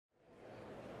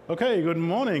Okay, good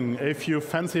morning. If you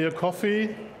fancy a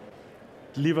coffee,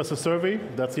 leave us a survey.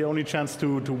 That's the only chance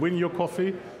to win your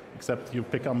coffee, except you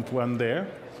pick up one there.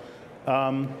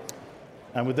 And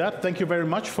with that, thank you very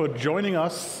much for joining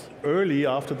us early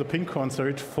after the Pink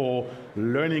concert for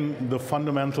learning the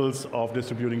fundamentals of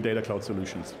distributing data cloud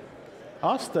solutions.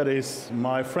 Us, that is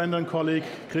my friend and colleague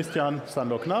Christian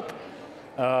Sandor-Knapp,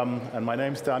 and my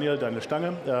name is Daniel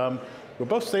Stange. We're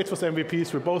both Salesforce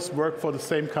MVPs. We both work for the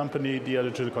same company, DL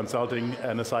Digital Consulting,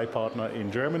 an SI partner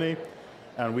in Germany,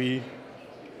 and we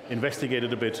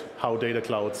investigated a bit how data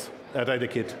clouds, data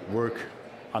kit work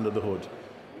under the hood.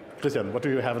 Christian, what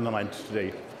do you have in mind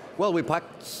today? Well, we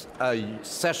packed a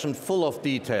session full of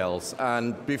details,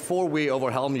 and before we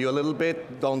overwhelm you a little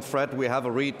bit, don't fret, we have a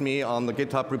README on the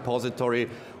GitHub repository,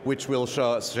 which we'll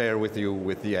share with you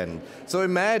with the end. So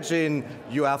imagine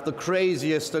you have the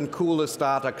craziest and coolest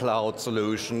data cloud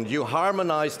solution, you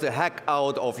harmonize the heck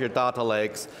out of your data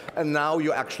lakes, and now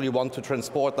you actually want to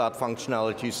transport that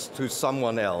functionality to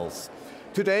someone else.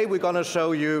 Today we're going to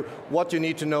show you what you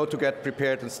need to know to get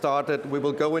prepared and started. We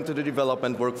will go into the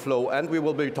development workflow, and we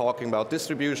will be talking about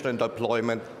distribution and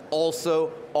deployment,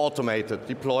 also automated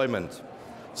deployment.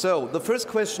 So the first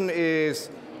question is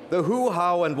the who,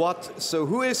 how, and what. So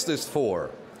who is this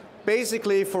for?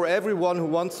 Basically for everyone who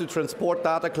wants to transport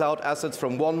data cloud assets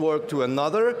from one work to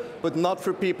another, but not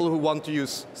for people who want to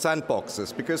use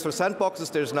sandboxes. Because for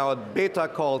sandboxes there's now a beta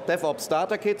called DevOps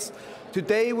Data Kits.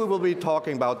 Today we will be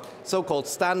talking about so-called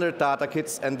standard data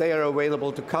kits, and they are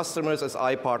available to customers,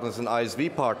 SI partners, and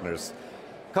ISV partners.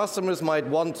 Customers might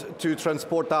want to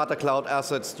transport data cloud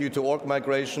assets due to org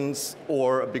migrations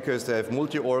or because they have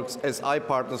multi-orgs. SI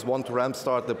partners want to ramp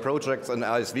start the projects, and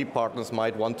ISV partners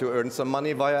might want to earn some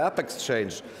money via App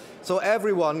Exchange. So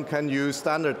everyone can use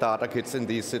standard data kits in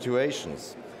these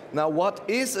situations. Now, what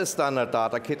is a standard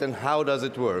data kit and how does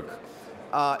it work?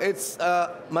 It's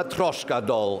a Matryoshka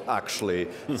doll, actually.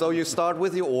 So you start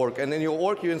with your org, and in your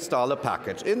org you install a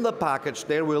package. In the package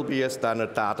there will be a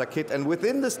standard data kit, and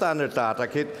within the standard data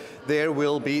kit there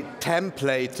will be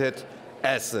templated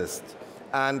assets.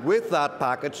 And with that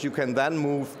package you can then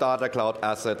move data cloud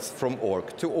assets from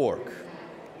org to org.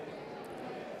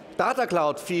 Data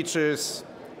cloud features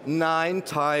 9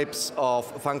 types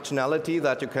of functionality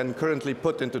that you can currently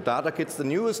put into data kits. The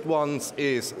newest ones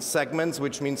is segments,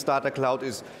 which means data cloud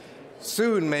is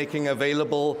soon making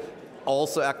available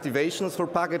also activations for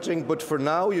packaging, but for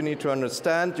now you need to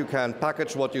understand you can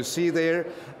package what you see there,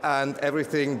 and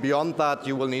everything beyond that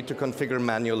you will need to configure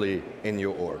manually in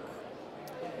your org.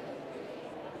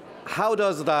 How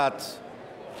does that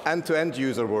end-to-end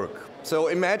user work? So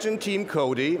imagine Team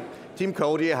Cody. Team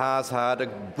Cody has had a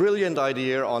brilliant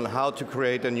idea on how to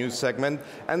create a new segment,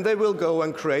 and they will go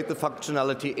and create the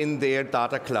functionality in their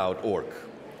data cloud org.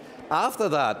 After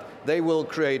that, they will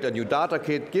create a new data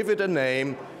kit, give it a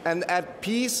name, and add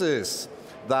pieces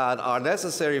that are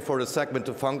necessary for the segment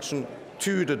to function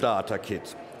to the data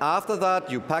kit. After that,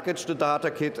 you package the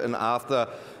data kit, and after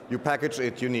you package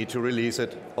it, you need to release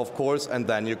it, of course, and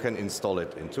then you can install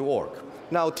it into org.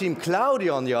 Now, Team Cloudy,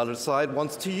 on the other side,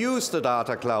 wants to use the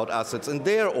data cloud assets in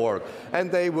their org, and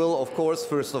they will, of course,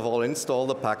 first of all, install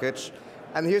the package.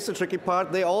 And here's the tricky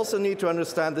part. They also need to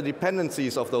understand the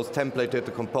dependencies of those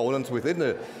templated components within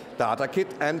the data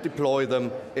kit and deploy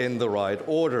them in the right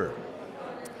order.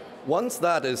 Once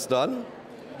that is done,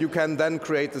 you can then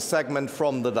create the segment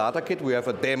from the data kit. We have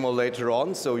a demo later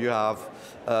on, so you have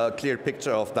a clear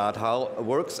picture of that, how it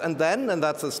works. And then, and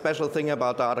that's a special thing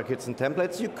about data kits and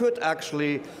templates, you could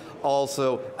actually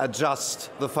also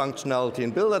adjust the functionality in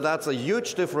Builder. That's a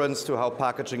huge difference to how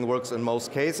packaging works in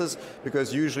most cases,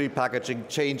 because usually packaging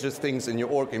changes things in your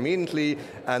org immediately,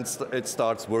 and it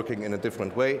starts working in a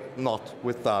different way, not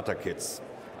with data kits.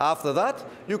 After that,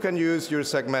 you can use your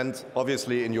segment,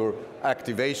 obviously, in your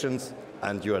activations,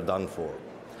 and you are done for.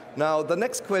 Now, the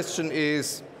next question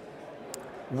is,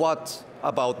 what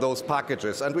about those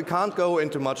packages? And we can't go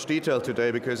into much detail today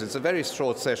because it's a very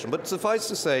short session, but suffice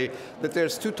to say that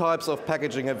there's 2 types of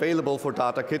packaging available for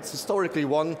data kits. Historically,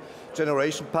 1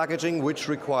 generation packaging, which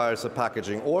requires a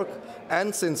packaging org,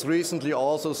 and since recently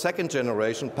also 2nd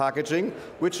generation packaging,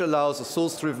 which allows a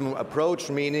source-driven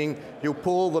approach, meaning you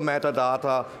pull the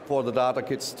metadata for the data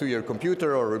kits to your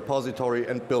computer or repository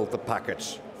and build the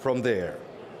package from there.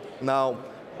 Now,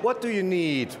 what do you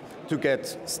need to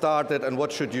get started, and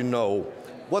what should you know?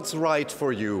 What's right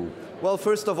for you? Well,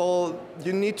 first of all,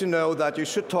 you need to know that you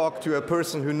should talk to a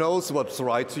person who knows what's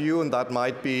right to you, and that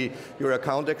might be your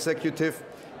account executive.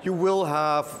 You will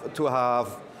have to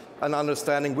have an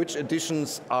understanding which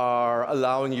editions are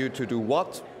allowing you to do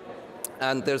what.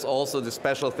 And there's also the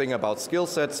special thing about skill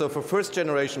sets. So for first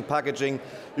generation packaging,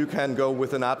 you can go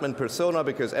with an admin persona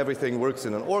because everything works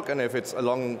in an org, and if it's as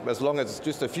long as it's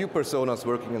just a few personas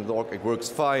working in the org, it works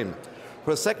fine.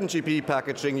 For second GP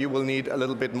packaging, you will need a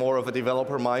little bit more of a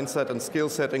developer mindset and skill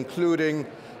set, including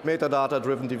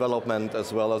metadata-driven development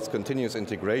as well as continuous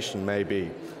integration,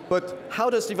 maybe. But how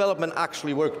does development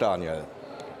actually work, Daniel?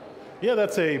 Yeah,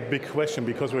 that's a big question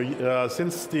because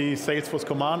since the Salesforce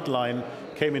command line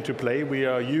came into play, we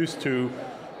are used to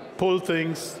pull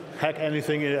things, hack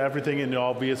everything in your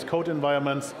obvious code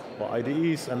environments or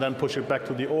IDEs, and then push it back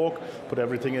to the org, put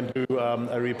everything into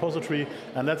a repository,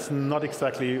 and that's not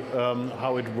exactly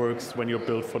how it works when you're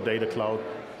built for Data Cloud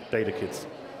data kits.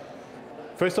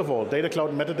 First of all, Data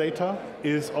Cloud metadata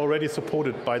is already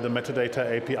supported by the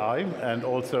metadata API and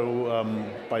also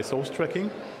by source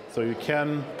tracking. So you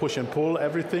can push and pull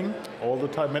everything, all the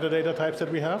metadata types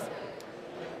that we have.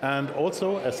 And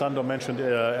also, as Sandor mentioned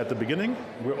at the beginning,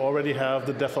 we already have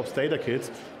the DevOps data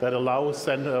kits that allow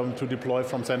to deploy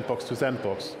from sandbox to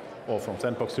sandbox, or from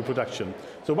sandbox to production.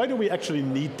 So why do we actually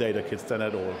need data kits then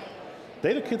at all?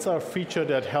 Data kits are a feature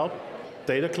that help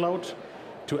Data Cloud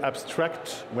to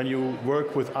abstract when you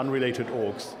work with unrelated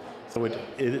orgs. So it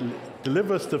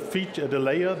delivers the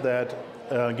layer that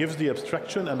gives the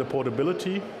abstraction and the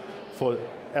portability for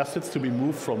assets to be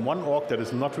moved from one org that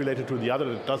is not related to the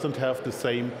other, that doesn't have the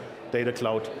same Data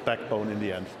Cloud backbone in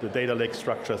the end, the data lake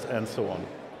structures and so on.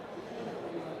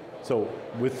 So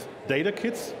with data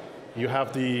kits, you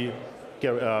have a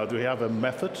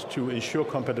method to ensure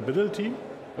compatibility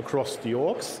across the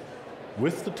orgs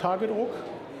with the target org.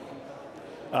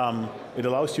 It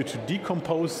allows you to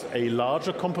decompose a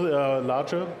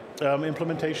larger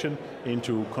implementation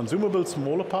into consumable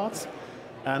smaller parts.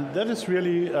 And that is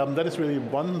really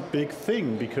one big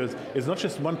thing, because it's not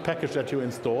just one package that you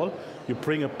install. You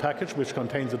bring a package which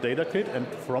contains a data kit, and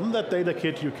from that data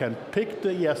kit you can pick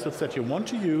the assets that you want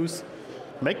to use,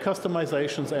 make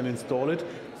customizations and install it,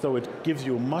 so it gives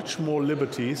you much more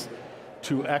liberties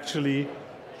to actually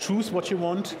choose what you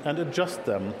want and adjust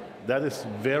them. That is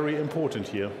very important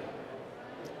here.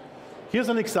 Here's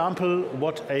an example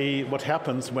what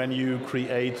happens when you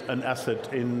create an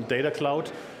asset in Data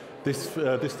Cloud. This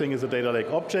thing is a data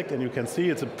lake object, and you can see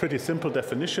it's a pretty simple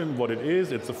definition what it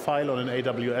is. It's a file on an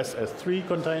AWS S3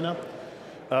 container.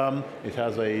 It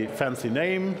has a fancy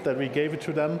name that we gave it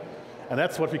to them, and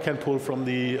that's what we can pull from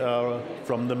the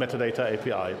metadata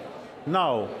API.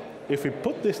 Now, if we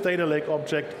put this data lake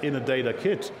object in a data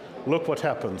kit, look what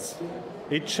happens.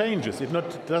 It changes. It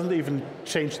doesn't even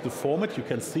change the format. You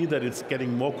can see that it's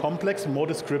getting more complex, more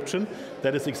description.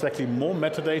 That is exactly more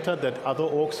metadata that other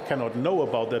orgs cannot know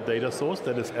about that data source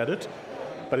that is added.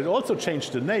 But it also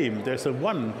changed the name. There's a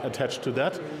 1 attached to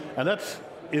that. And that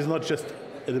is not just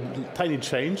a tiny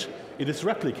change. It is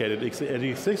replicated. It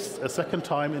exists a second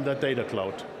time in that data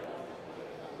cloud.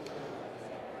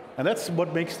 And that's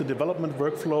what makes the development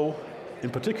workflow, in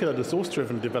particular the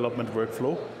source-driven development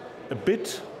workflow, a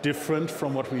bit different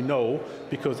from what we know,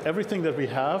 because everything that we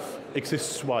have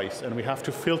exists twice, and we have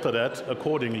to filter that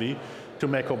accordingly to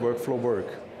make our workflow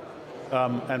work.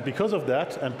 And because of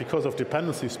that, and because of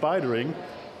dependency spidering,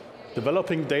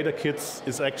 developing data kits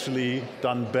is actually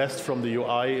done best from the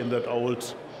UI in that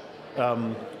old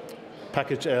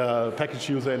package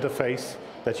user interface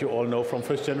that you all know from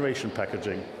first generation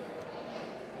packaging.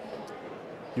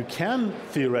 You can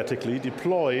theoretically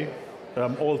deploy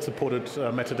all supported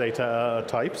metadata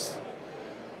types,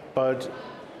 but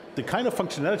the kind of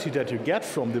functionality that you get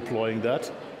from deploying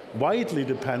that widely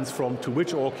depends from to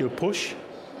which org you push.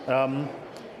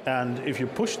 And if you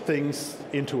push things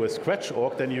into a scratch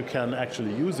org, then you can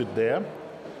actually use it there.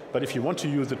 But if you want to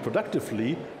use it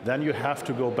productively, then you have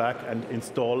to go back and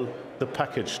install the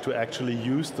package to actually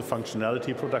use the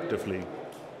functionality productively.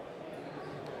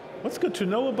 What's good to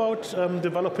know about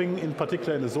developing, in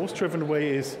particular in a source-driven way,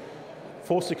 is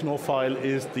force ignore file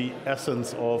is the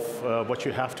essence of what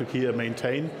you have to here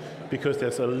maintain, because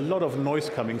there's a lot of noise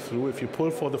coming through. If you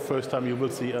pull for the first time, you will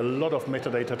see a lot of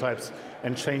metadata types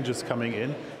and changes coming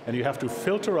in, and you have to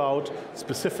filter out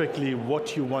specifically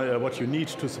what you need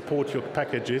to support your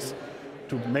packages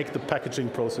to make the packaging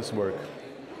process work.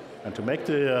 And to make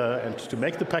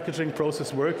the packaging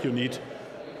process work, you need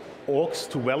orgs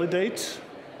to validate.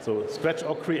 So scratch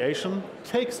org creation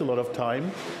takes a lot of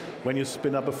time when you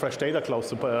spin up a fresh Data Cloud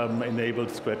enabled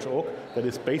scratch org. That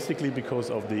is basically because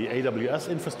of the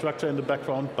AWS infrastructure in the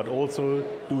background, but also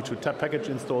due to package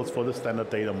installs for the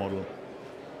standard data model.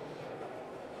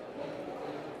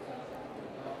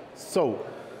 So,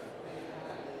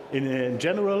 in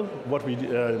general, what we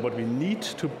need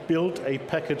to build a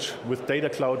package with Data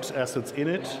Cloud assets in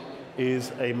it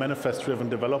is a manifest-driven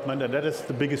development, and that is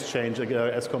the biggest change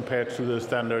as compared to the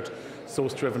standard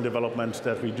source-driven development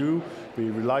that we do. We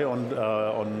rely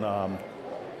on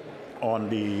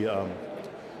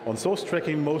source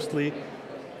tracking mostly.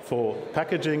 For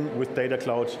packaging with Data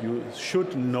Cloud, you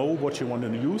should know what you want to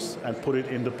use and put it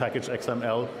in the package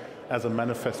XML as a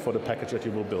manifest for the package that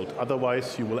you will build.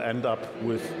 Otherwise, you will end up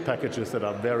with packages that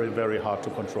are very, very hard to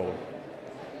control.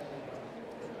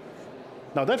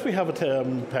 Now that we have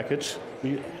a package,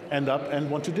 we end up and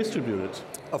want to distribute it.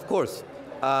 Of course.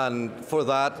 And for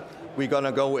that, we're going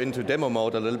to go into demo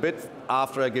mode a little bit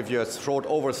after I give you a short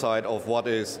oversight of what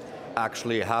is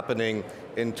actually happening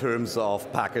in terms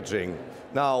of packaging.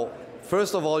 Now,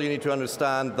 first of all, you need to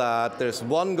understand that there's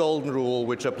one golden rule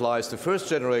which applies to first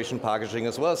generation packaging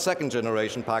as well as second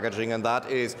generation packaging, and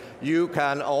that is you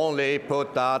can only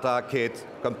put data kit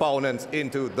components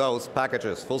into those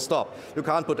packages, full stop. You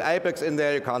can't put Apex in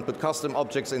there, you can't put custom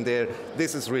objects in there.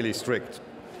 This is really strict.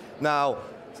 Now,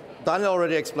 Daniel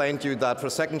already explained to you that for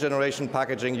second generation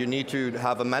packaging you need to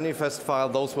have a manifest file.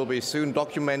 Those will be soon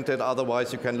documented,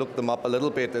 otherwise you can look them up a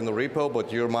little bit in the repo,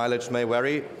 but your mileage may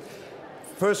vary.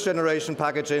 First generation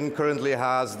packaging currently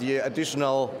has the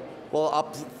additional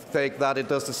uptake that it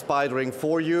does the spidering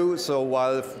for you. So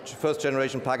while first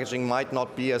generation packaging might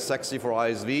not be as sexy for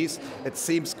ISVs, it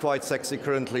seems quite sexy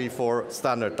currently for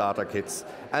standard data kits.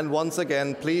 And once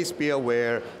again, please be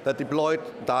aware that deployed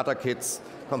data kits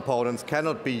components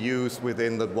cannot be used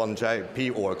within the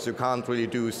 1GP orgs. You can't really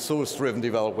do source-driven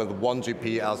development with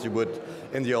 1GP as you would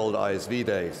in the old ISV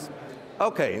days.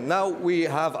 Okay, now we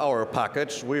have our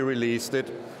package, we released it,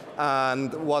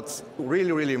 and what's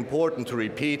really, really important to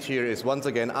repeat here is, once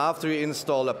again, after you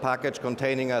install a package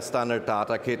containing a standard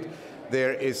data kit,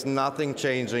 there is nothing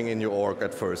changing in your org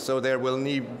at first. So there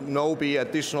will be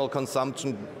additional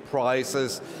consumption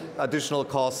prices, additional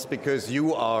costs, because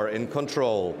you are in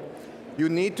control. You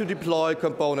need to deploy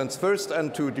components first,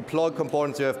 and to deploy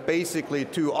components you have basically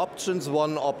two options.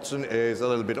 One option is a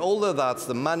little bit older, that's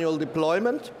the manual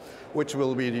deployment, which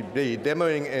we'll be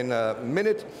demoing in a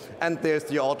minute, and there's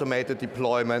the automated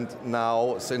deployment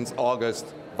now since August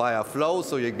via Flow,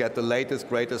 so you get the latest,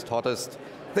 greatest, hottest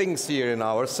things here in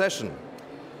our session.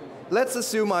 Let's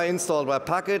assume I installed my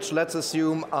package. Let's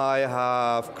assume I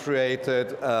have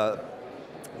created a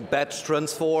batch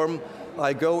transform.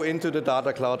 I go into the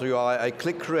Data Cloud UI, I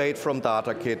click Create from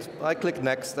Data Kit, I click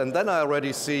Next, and then I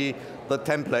already see the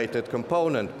templated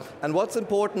component. And what's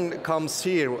important comes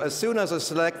here. As soon as I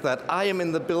select that, I am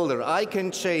in the builder. I can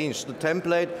change the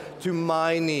template to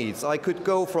my needs. I could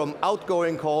go from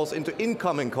outgoing calls into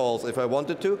incoming calls if I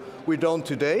wanted to. We don't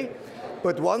today.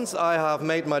 But once I have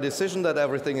made my decision that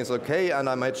everything is okay and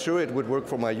I made sure it would work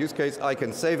for my use case, I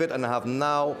can save it and have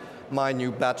now my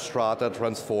new batch strata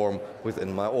transform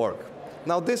within my org.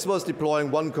 Now this was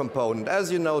deploying one component.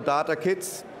 As you know, data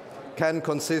kits can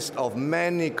consist of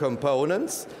many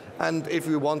components, and if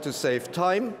we want to save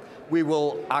time, we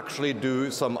will actually do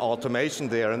some automation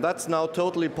there, and that's now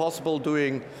totally possible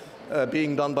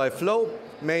being done by Flow.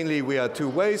 Mainly we have two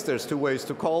ways. There's two ways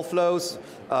to call flows.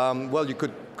 You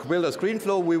could build a screen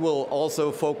flow. We will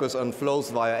also focus on flows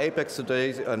via Apex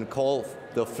today and call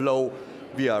the flow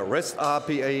via REST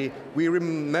API. We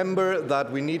remember that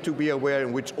we need to be aware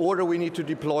in which order we need to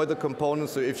deploy the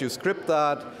components, so if you script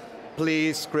that,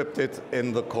 please script it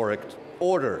in the correct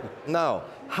order. Now,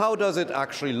 how does it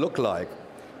actually look like?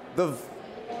 The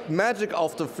magic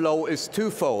of the flow is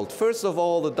twofold. First of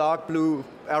all, the dark blue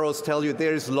arrows tell you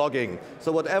there is logging.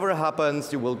 So whatever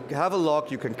happens, you will have a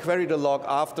log. You can query the log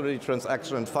after the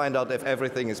transaction and find out if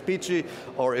everything is peachy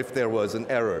or if there was an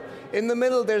error. In the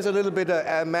middle, there's a little bit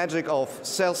of magic of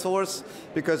Salesforce,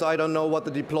 because I don't know what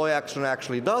the deploy action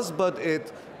actually does, but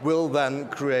it will then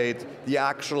create the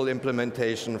actual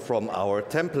implementation from our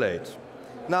template.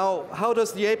 Now, how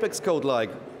does the Apex code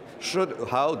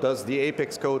how does the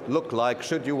Apex code look like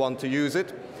should you want to use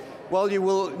it? Well, you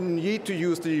will need to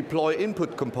use the deploy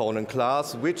input component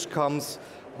class, which comes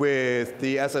with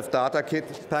the SF Data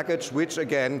Kit package, which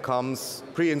again comes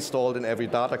pre-installed in every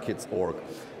Data Kits org.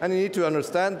 And you need to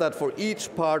understand that for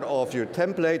each part of your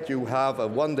template, you have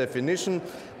one definition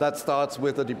that starts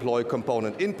with a deploy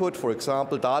component input. For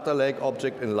example, data lake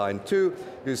object in line 2.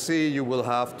 You see you will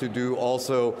have to do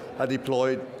also a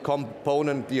deploy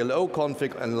component DLO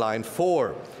config in line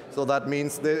 4. So that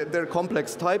means they're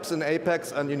complex types in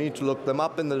Apex, and you need to look them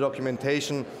up in the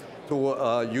documentation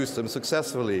to use them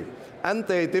successfully. And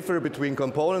they differ between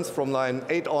components. From line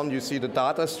 8 on, you see the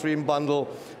data stream bundle,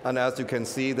 and as you can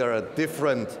see, there are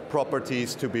different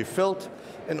properties to be filled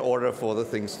in order for the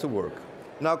things to work.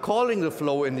 Now, calling the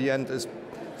flow in the end is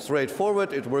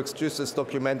straightforward. It works just as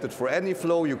documented for any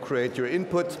flow. You create your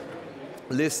input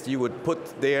list. You would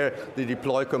put there the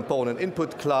deploy component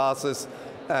input classes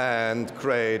and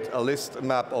create a list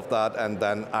map of that, and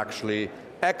then actually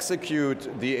execute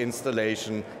the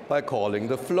installation by calling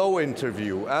the flow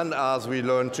interview. And as we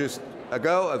learned just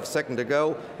a second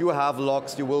ago, you have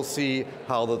logs. You will see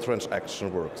how the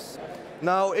transaction works.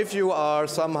 Now, if you are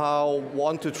somehow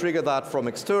want to trigger that from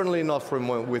externally, not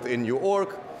from within your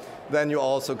org, then you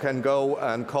also can go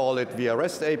and call it via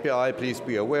REST API. Please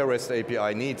be aware, REST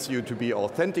API needs you to be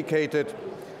authenticated.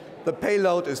 The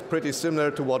payload is pretty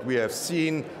similar to what we have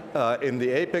seen in the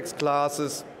Apex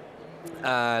classes.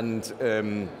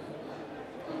 And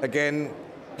again,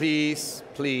 please,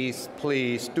 please,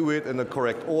 please do it in the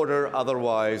correct order.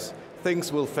 Otherwise,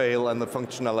 things will fail and the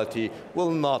functionality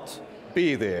will not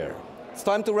be there. It's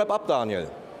time to wrap up,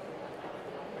 Daniel.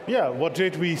 Yeah, what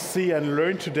did we see and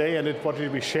learn today, and what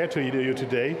did we share to you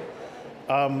today?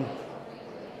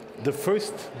 The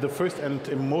first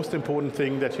and most important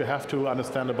thing that you have to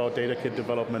understand about data kit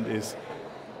development is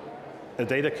a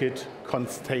data kit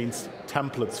contains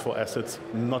templates for assets,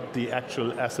 not the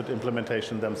actual asset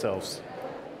implementation themselves.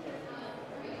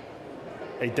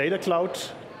 A data cloud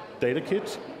data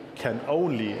kit can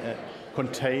only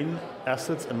contain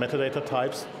assets and metadata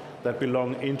types that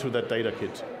belong into that data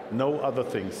kit. No other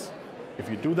things. If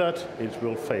you do that, it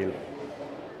will fail.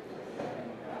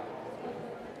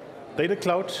 Data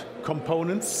cloud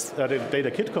components,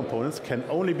 data kit components can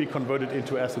only be converted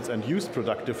into assets and used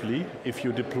productively if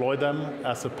you deploy them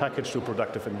as a package to a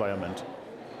productive environment.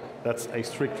 That's a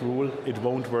strict rule. It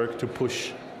won't work to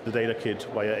push the data kit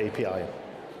via API.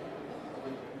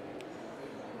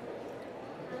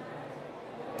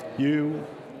 You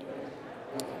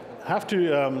have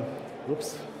to,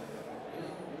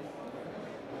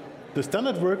 the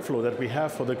standard workflow that we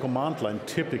have for the command line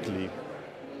typically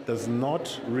does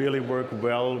not really work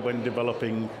well when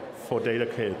developing for data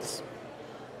kits.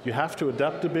 You have to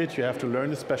adapt a bit, you have to learn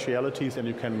the specialities, and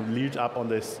you can lead up on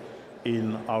this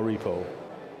in our repo.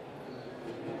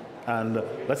 And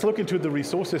let's look into the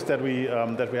resources that we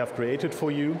have created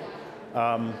for you.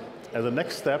 As a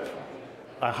next step,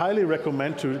 I highly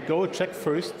recommend to go check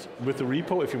first with the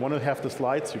repo. If you want to have the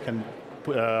slides, you can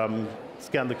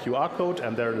scan the QR code,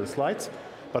 and there are the slides.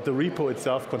 But the repo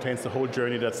itself contains the whole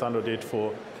journey that Sandro did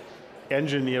for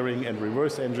engineering and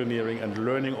reverse engineering and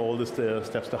learning all the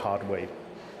steps the hard way.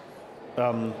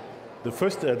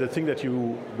 The thing that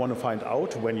you want to find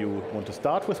out when you want to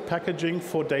start with packaging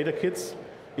for data kits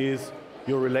is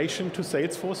your relation to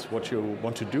Salesforce, what you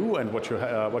want to do and what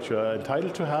you're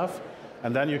entitled to have.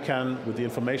 And then you can, with the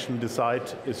information, decide,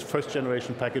 is first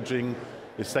generation packaging,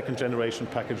 is second generation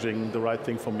packaging the right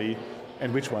thing for me,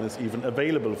 and which one is even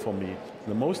available for me.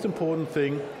 The most important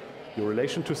thing, your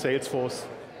relation to Salesforce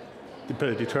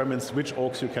determines which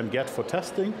orgs you can get for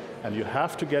testing, and you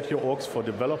have to get your orgs for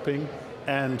developing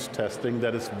and testing.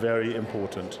 That is very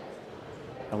important.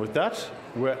 And with that,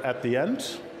 we're at the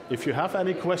end. If you have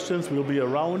any questions, we'll be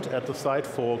around at the site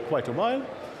for quite a while.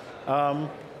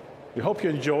 We hope you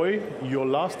enjoy your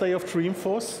last day of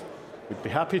Dreamforce. We'd be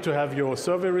happy to have your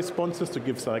survey responses to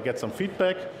get some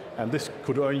feedback, and this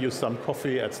could earn you some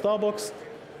coffee at Starbucks.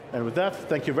 And with that,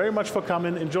 thank you very much for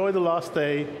coming. Enjoy the last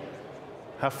day.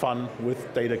 Have fun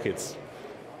with data kits.